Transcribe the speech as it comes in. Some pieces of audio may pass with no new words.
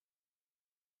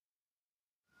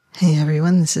Hey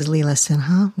everyone, this is Leela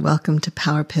Sinha. Welcome to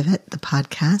Power Pivot, the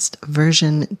podcast,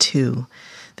 version 2.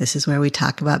 This is where we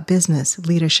talk about business,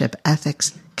 leadership,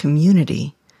 ethics,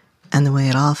 community, and the way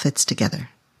it all fits together.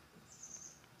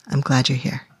 I'm glad you're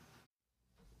here.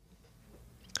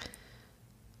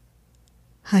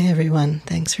 Hi everyone,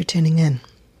 thanks for tuning in.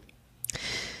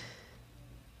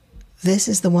 This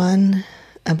is the one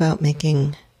about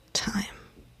making time.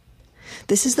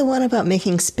 This is the one about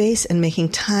making space and making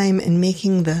time and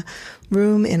making the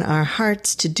room in our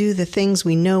hearts to do the things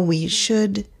we know we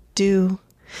should do.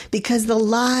 Because the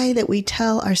lie that we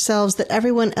tell ourselves, that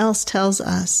everyone else tells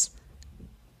us,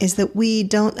 is that we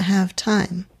don't have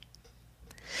time.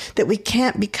 That we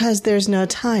can't because there's no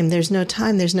time. There's no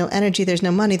time, there's no energy, there's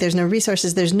no money, there's no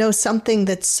resources, there's no something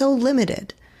that's so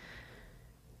limited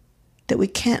that we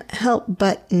can't help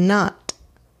but not.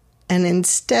 And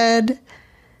instead,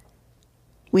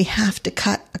 we have to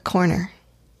cut a corner.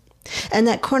 And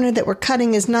that corner that we're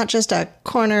cutting is not just a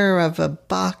corner of a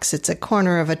box, it's a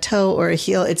corner of a toe or a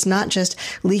heel. It's not just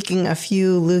leaking a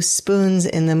few loose spoons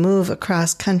in the move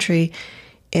across country.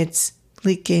 It's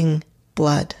leaking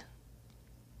blood.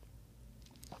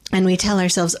 And we tell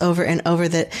ourselves over and over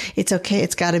that it's okay,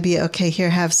 it's got to be okay. Here,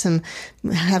 have some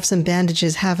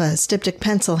bandages, have a styptic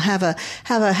pencil, have a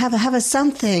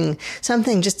something.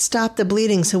 Just stop the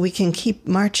bleeding so we can keep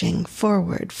marching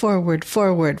forward. What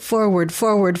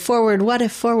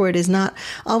if forward is not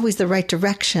always the right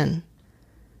direction?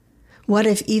 What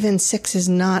if even 6 is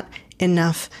not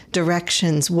enough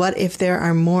directions? What if there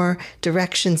are more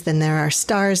directions than there are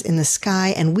stars in the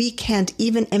sky and we can't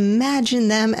even imagine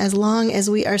them as long as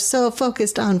we are so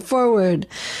focused on forward?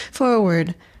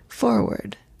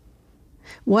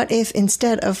 What if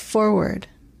instead of forward,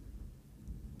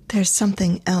 there's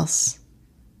something else?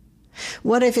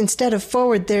 What if instead of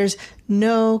forward, there's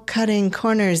no cutting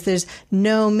corners, there's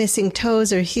no missing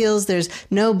toes or heels, there's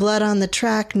no blood on the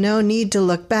track, no need to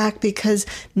look back because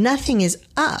nothing is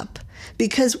up?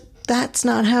 Because that's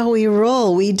not how we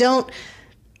roll. We don't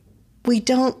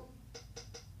lie.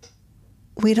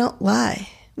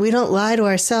 We don't lie to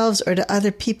ourselves or to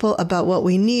other people about what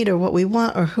we need or what we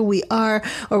want or who we are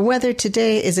or whether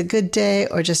today is a good day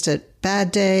or just a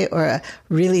bad day or a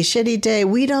really shitty day.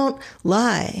 We don't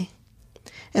lie.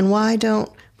 And why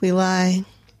don't we lie?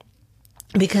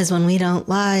 Because when we don't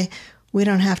lie, we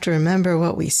don't have to remember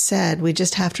what we said. We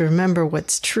just have to remember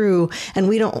what's true. And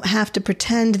we don't have to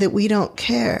pretend that we don't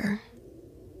care.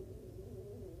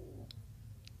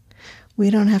 We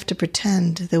don't have to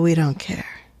pretend that we don't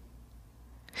care.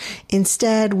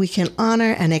 Instead, we can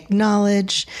honor and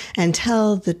acknowledge and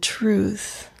tell the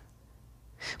truth,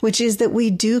 which is that we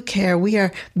do care. We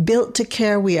are built to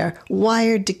care. We are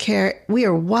wired to care. We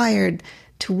are wired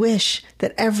to wish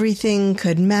that everything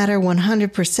could matter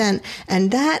 100%.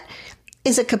 And that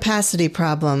is a capacity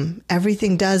problem.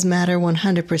 Everything does matter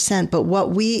 100%, but what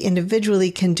we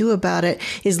individually can do about it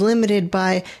is limited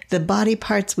by the body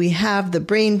parts we have, the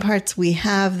brain parts we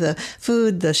have, the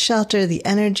food, the shelter, the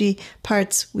energy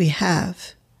parts we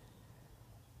have.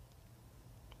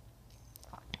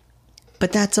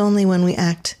 But that's only when we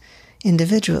act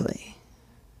individually.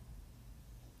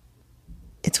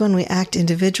 It's when we act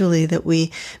individually that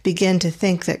we begin to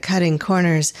think that cutting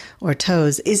corners or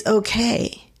toes is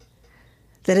okay.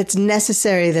 That it's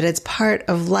necessary, that it's part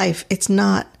of life. It's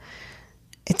not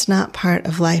part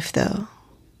of life, though.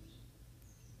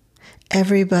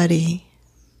 Everybody,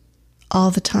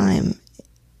 all the time,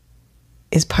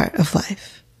 is part of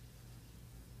life.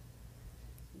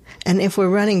 And if we're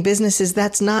running businesses,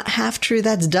 that's not half true,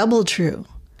 that's double true.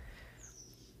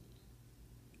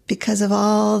 Because of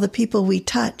all the people we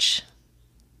touch.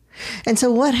 And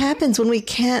so what happens when we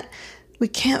can't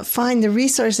find the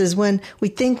resources, when we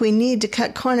think we need to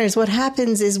cut corners? What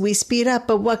happens is we speed up,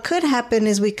 but what could happen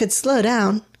is we could slow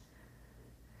down.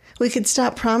 We could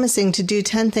stop promising to do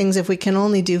 10 things if we can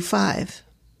only do 5.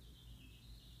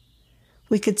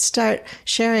 We could start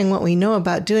sharing what we know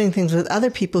about doing things with other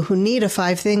people who need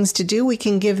 5 things to do. We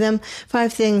can give them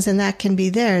 5 things and that can be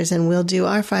theirs, and we'll do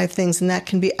our 5 things and that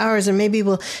can be ours. Or maybe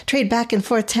we'll trade back and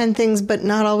forth 10 things, but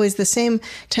not always the same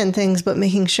 10 things, but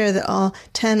making sure that all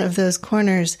 10 of those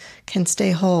corners can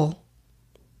stay whole.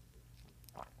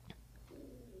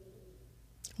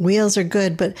 Wheels are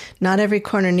good, but not every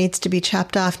corner needs to be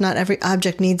chopped off. Not every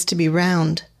object needs to be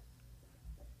round.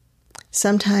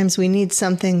 Sometimes we need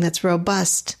something that's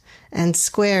robust and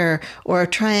square or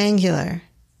triangular.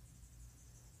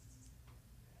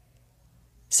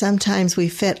 Sometimes we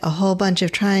fit a whole bunch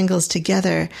of triangles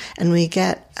together and we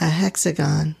get a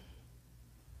hexagon.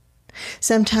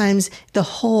 Sometimes the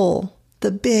whole,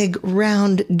 the big,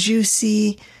 round,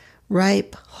 juicy,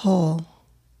 ripe whole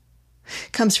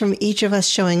comes from each of us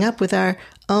showing up with our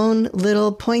own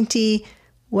little pointy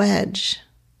wedge.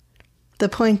 The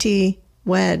pointy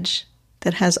wedge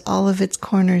that has all of its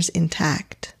corners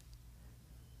intact.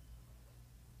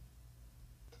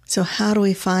 So how do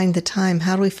we find the time?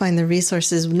 How do we find the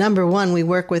resources? Number one, we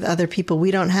work with other people. We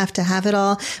don't have to have it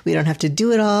all. We don't have to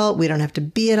do it all. We don't have to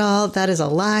be it all. That is a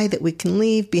lie that we can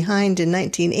leave behind in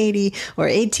 1980 or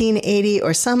 1880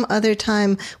 or some other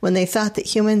time when they thought that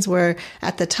humans were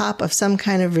at the top of some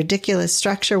kind of ridiculous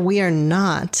structure. We are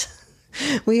not.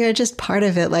 We are just part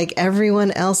of it, like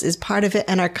everyone else is part of it.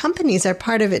 And our companies are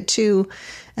part of it too.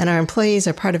 And our employees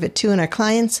are part of it too. And our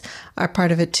clients are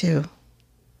part of it too.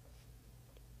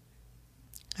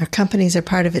 Our companies are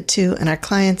part of it too, and our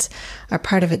clients are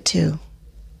part of it too.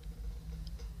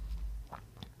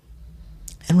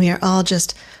 And we are all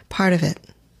just part of it.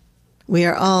 We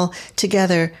are all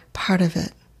together part of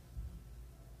it.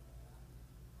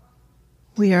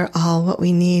 We are all what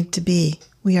we need to be.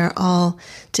 We are all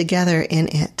together in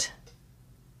it.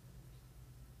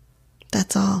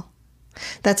 That's all.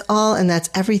 That's all, and that's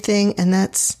everything, and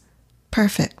that's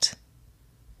perfect.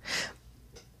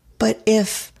 But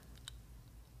if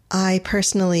I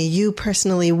personally, you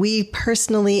personally, we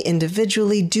personally,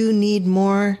 individually do need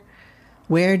more,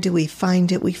 where do we find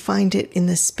it? We find it in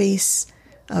the space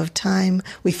of time.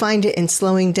 We find it in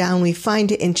slowing down. We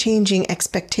find it in changing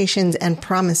expectations and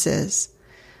promises.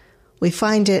 We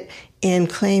find it in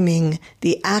claiming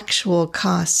the actual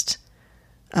cost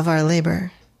of our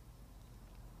labor.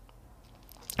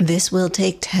 This will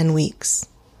take 10 weeks.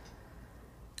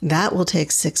 That will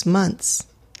take 6 months.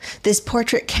 This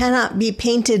portrait cannot be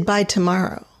painted by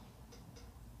tomorrow.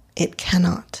 It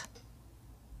cannot.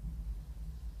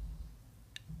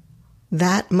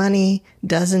 That money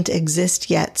doesn't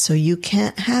exist yet, so you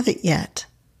can't have it yet.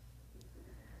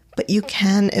 But you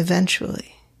can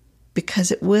eventually,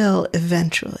 because it will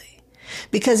eventually.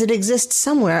 Because it exists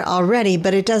somewhere already,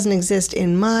 but it doesn't exist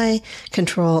in my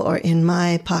control or in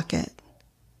my pocket.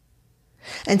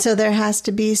 And so there has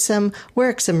to be some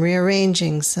work, some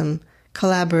rearranging, some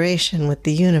collaboration with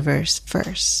the universe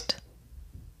first.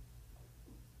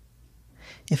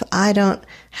 If I don't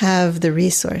have the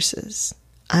resources,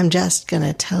 I'm just going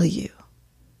to tell you,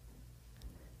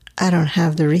 I don't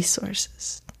have the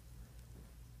resources.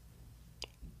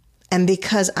 And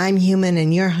because I'm human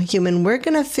and you're human, we're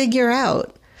going to figure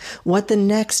out what the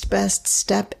next best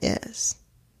step is.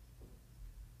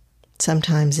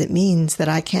 Sometimes it means that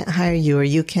I can't hire you or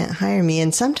you can't hire me.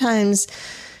 And sometimes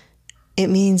it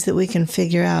means that we can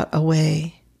figure out a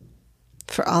way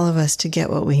for all of us to get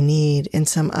what we need in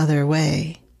some other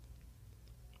way.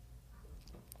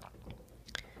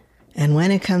 And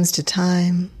when it comes to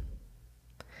time,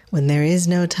 when there is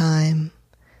no time,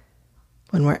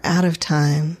 when we're out of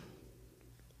time,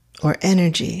 or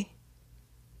energy,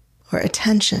 or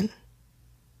attention,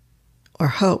 or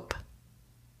hope,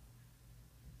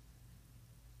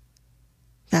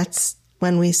 that's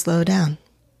when we slow down.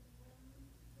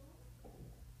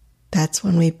 That's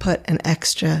when we put an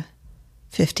extra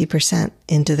 50%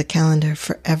 into the calendar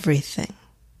for everything.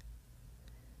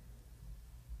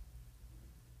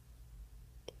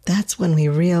 That's when we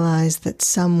realize that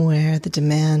somewhere the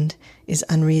demand is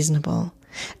unreasonable,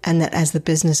 and that as the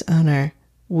business owner,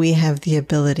 we have the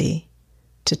ability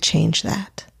to change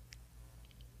that.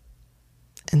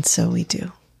 And so we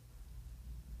do.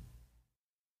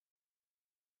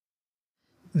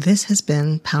 This has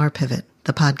been Power Pivot,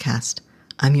 the podcast.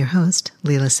 I'm your host,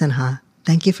 Leela Sinha.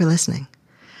 Thank you for listening.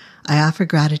 I offer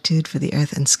gratitude for the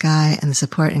earth and sky and the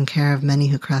support and care of many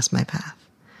who cross my path.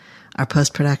 Our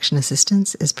post-production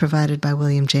assistance is provided by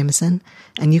William Jameson,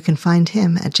 and you can find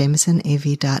him at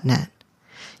jamesonav.net.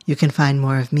 You can find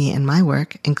more of me and my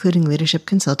work, including leadership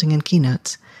consulting and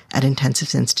keynotes, at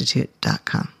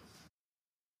intensivesinstitute.com.